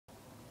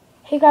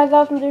Hey guys,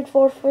 welcome to the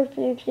fourth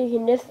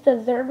speaking. This is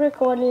the third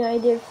recording I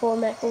did for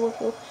maka,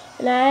 wuhu,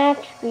 and I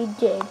actually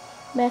did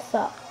mess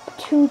up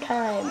 2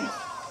 times.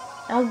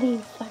 I'll be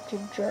such a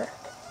jerk,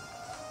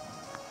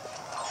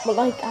 but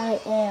like I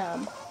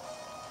am.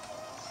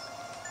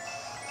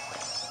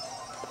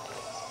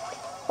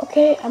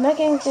 Okay, I'm not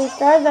getting 3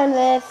 stars on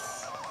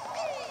this.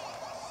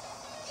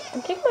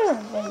 I'm taking my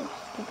revenge,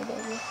 stupid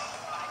idiot.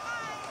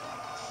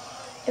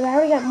 If I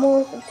ever got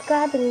more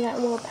subscribers and got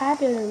more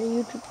popular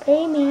and YouTube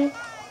pay me,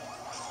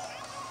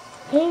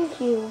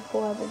 thank you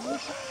for everything.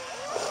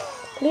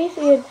 Please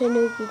see a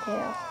Tanuki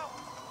tail.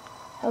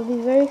 I'll be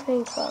very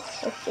thankful.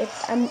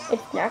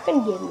 It's not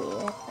gonna give me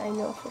it. I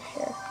know for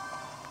sure.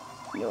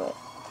 Know it.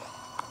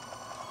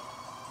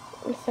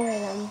 I'm sorry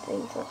that I'm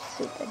being so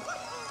stupid.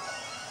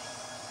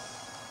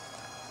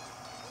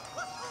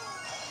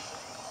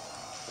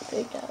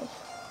 It does.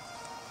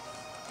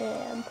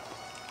 Damn.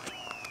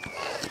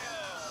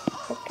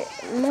 Okay,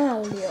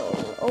 Mario.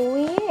 Oh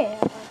yeah.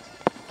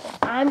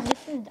 I'm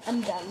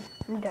done.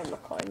 I'm done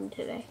recording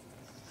today.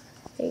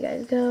 There you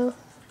guys go.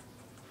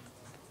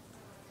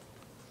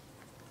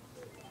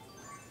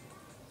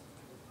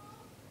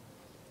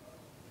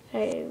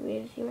 I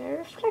really see my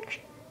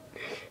reflection.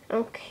 I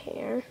don't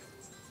care.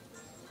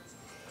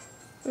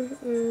 And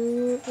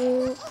then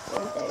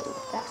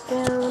back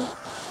down.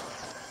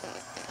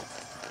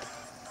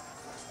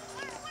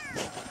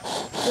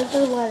 There's a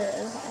letter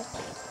in that.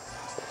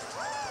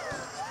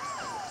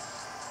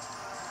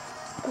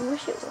 I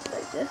wish it was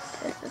like this.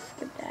 Let's just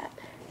skip that.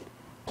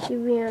 Give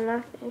me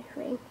unlock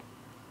anything.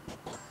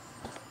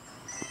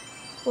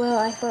 Well,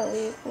 I thought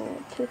we were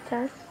 2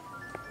 stars.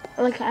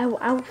 Like I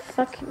was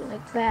fucking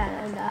like that,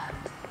 and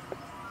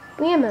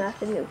we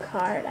unlocked a new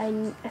card. I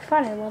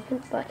thought I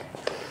wasn't, but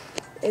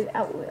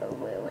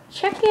we'll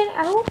check it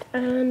out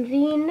on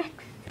the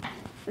next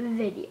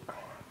video.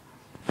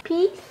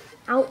 Peace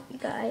out, you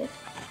guys.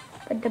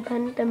 But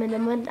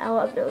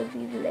I'll upload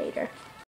these later.